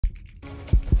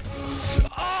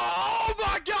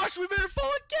gosh, we made her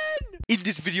fall again! In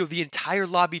this video, the entire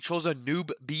lobby trolls a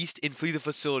noob beast and flee the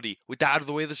facility. With that out of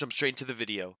the way, let's jump straight into the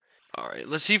video. Alright,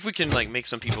 let's see if we can like make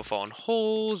some people fall in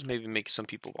holes, maybe make some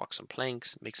people walk some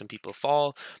planks, make some people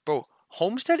fall. Bro,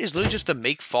 Homestead is literally just the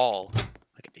make fall.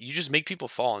 Like, you just make people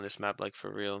fall on this map, like,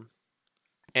 for real.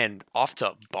 And off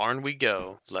to barn we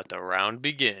go. Let the round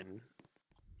begin.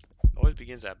 Always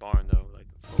begins at barn though, like,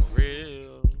 for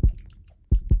real.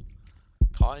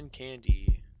 Cotton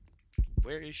candy.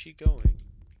 Where is she going?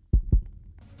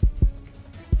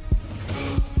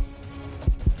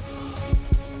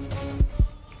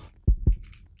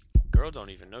 Girl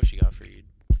don't even know she got freed.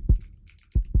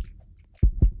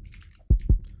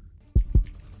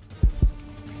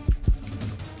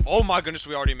 Oh my goodness,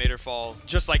 we already made her fall.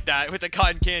 Just like that, with the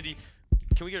cotton candy.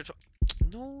 Can we get her to...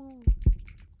 No.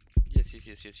 Yes, yes,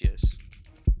 yes, yes, yes.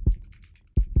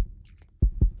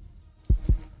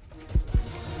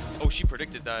 Oh, she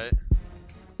predicted that.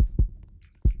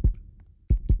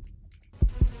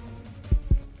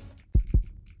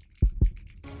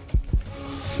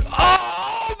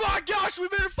 Oh my gosh, we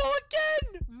made her fall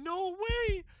again! No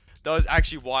way! That was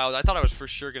actually wild. I thought I was for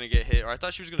sure gonna get hit, or I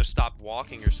thought she was gonna stop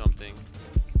walking or something.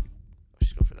 Oh,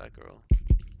 she's going for that girl.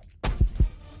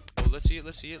 Oh, let's see it,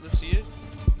 let's see it, let's see it.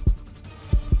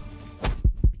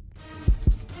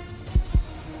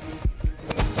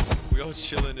 We all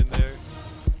chilling in there.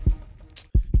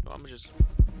 No, I'm just...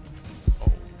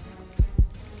 Oh.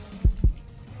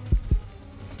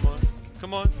 Come on,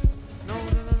 come on. No, no,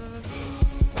 no, no, no.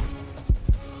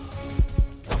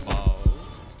 Come on.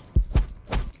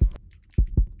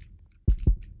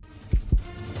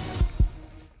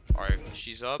 Alright,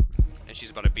 she's up, and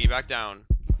she's about to be back down.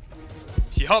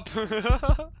 She up.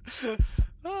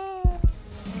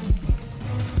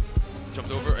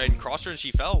 Jumped over and crossed her and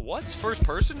she fell. What? First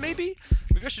person, maybe?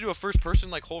 Maybe I should do a first person,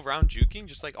 like, whole round juking,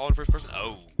 just like all in first person.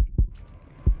 Oh.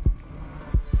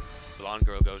 Blonde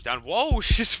girl goes down. Whoa,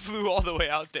 she just flew all the way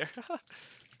out there.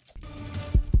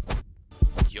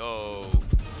 Yo.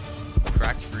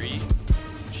 Cracked free.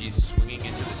 She's swinging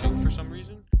into the tube for some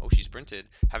reason. Oh, she sprinted.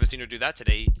 Haven't seen her do that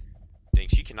today. Dang,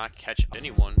 she cannot catch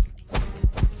anyone.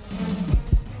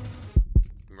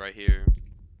 Right here.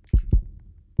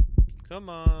 Come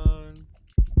on.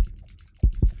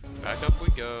 Back up we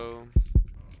go.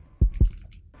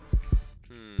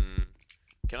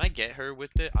 Can I get her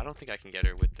with it? I don't think I can get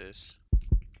her with this.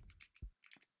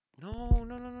 No, no,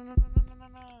 no, no, no, no, no, no,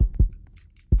 no.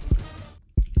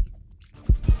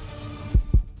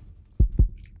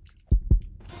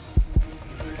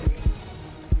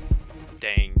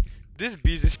 Dang. This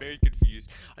beast is very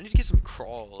confused. I need to get some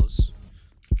crawls.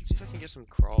 Let's see if I can get some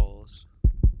crawls.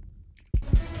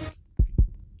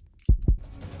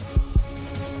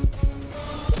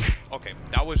 Okay,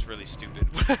 that was really stupid.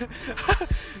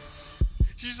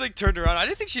 She just like turned around. I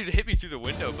didn't think she'd hit me through the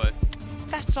window, but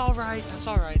that's alright, that's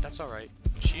alright, that's alright.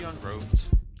 She unroped.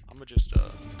 I'm gonna just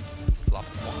flop.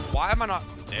 Why am I not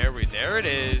there? There it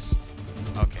is.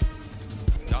 Okay.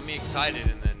 Got me excited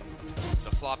and then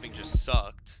the flopping just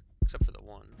sucked. Except for the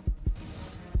one.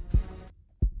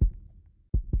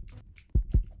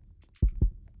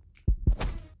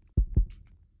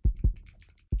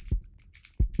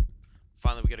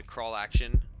 Finally, we get a crawl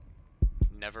action.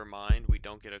 Never mind, we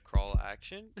don't get a crawl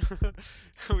action.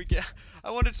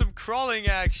 I wanted some crawling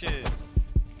action.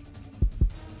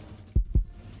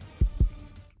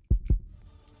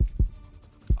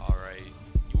 Alright.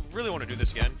 You really want to do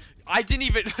this again? I didn't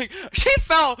even, like, she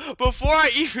fell before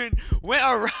I even went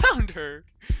around her.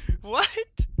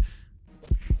 What?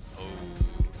 Oh.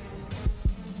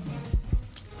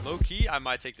 Low key, I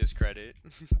might take this credit.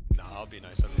 Nah, I'll be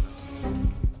nice, I'll be nice.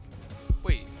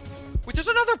 Wait, there's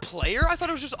another player? I thought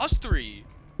it was just us three.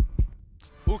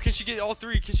 Oh, can she get all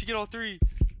three? Can she get all three?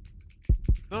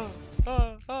 Nope.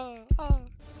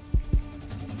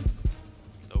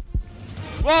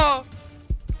 Whoa!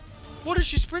 What is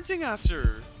she sprinting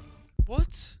after?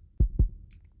 What?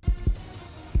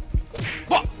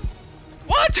 What?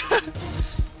 What?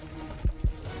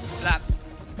 Flap.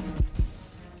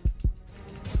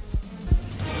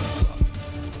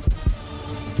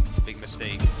 Big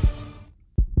mistake.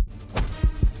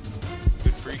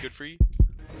 Good free.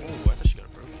 Oh, I thought she got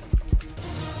it broken.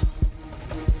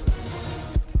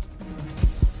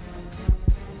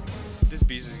 This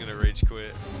beast is gonna rage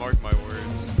quit. Mark my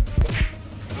words.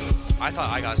 I thought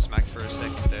I got smacked for a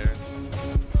second there.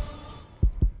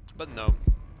 But no.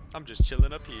 I'm just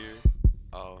chilling up here.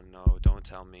 Oh no, don't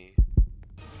tell me.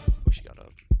 Oh, she got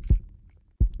up.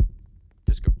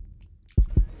 This girl.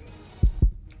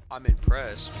 I'm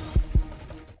impressed.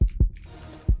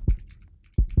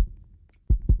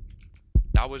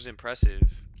 That was impressive.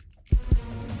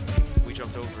 we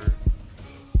jumped over.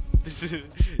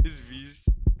 This beast.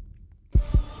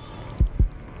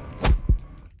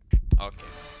 Okay.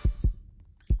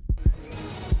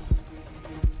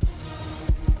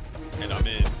 And I'm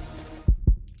in.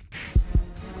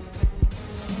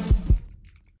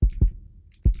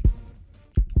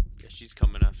 Yeah, she's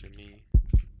coming after me.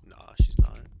 Nah, she's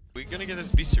not. We're gonna get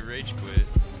this beast to rage quit.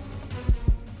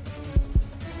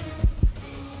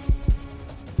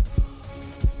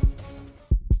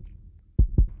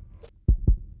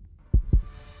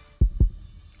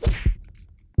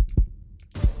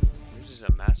 This is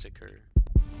a massacre.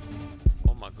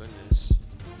 Oh my goodness.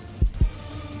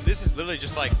 This is literally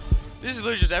just like, this is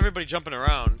literally just everybody jumping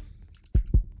around.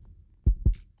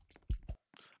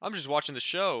 I'm just watching the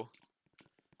show.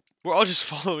 We're all just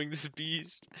following this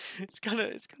beast. It's kind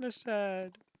of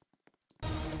sad.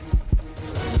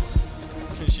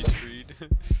 She's freed.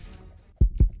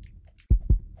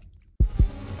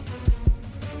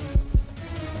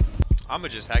 I'ma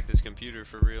just hack this computer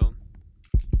for real.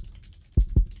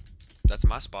 That's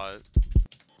my spot.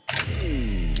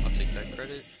 I'll take that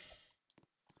credit.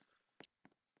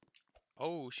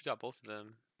 Oh, she got both of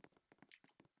them.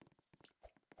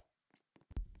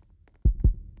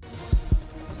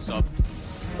 What's up?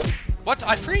 What?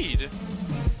 I freed!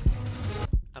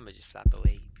 I'ma just flap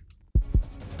away.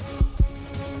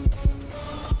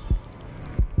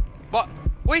 What?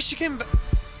 Wait, she came back.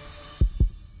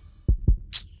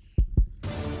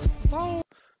 Oh!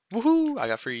 Woohoo! I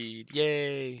got freed.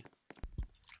 Yay!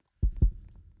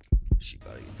 She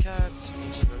gotta get capped.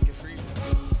 She gotta get freed.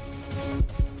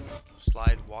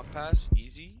 Slide, walk pass,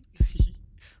 easy.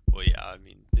 Well, yeah, I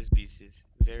mean, this beast is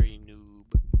very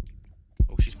noob.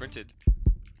 Oh, she sprinted.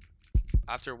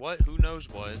 After what? Who knows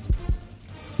what?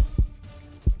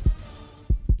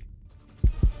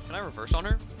 Can I reverse on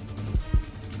her?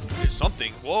 Did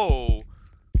something. Whoa.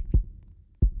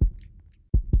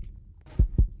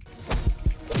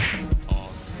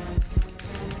 Oh.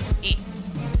 Eat.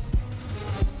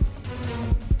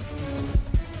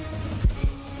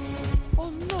 Oh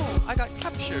no, I got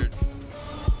captured.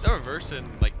 The reverse and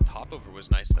like hop over was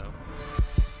nice though.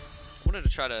 I wanted to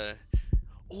try to.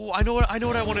 Oh, I know what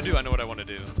I want to do. I know what I want to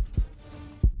do.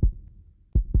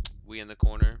 We in the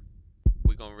corner.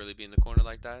 We gonna really be in the corner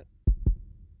like that?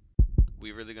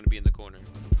 We really gonna be in the corner?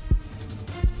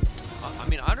 I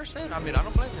mean, I understand. I mean, I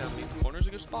don't blame you. I mean, the corner's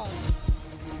a good spot.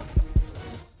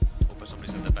 Hope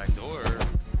somebody's at the back door.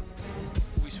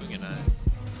 Who we swinging at?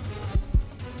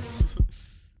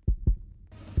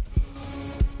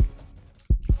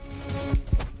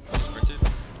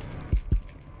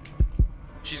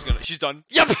 She's done.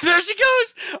 Yep, there she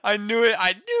goes. I knew it.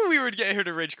 I knew we would get her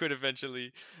to rage quit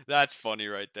eventually. That's funny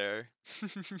right there.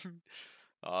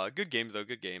 Good game though.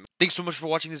 Good game. Thanks so much for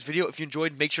watching this video. If you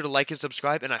enjoyed, make sure to like and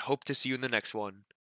subscribe, and I hope to see you in the next one.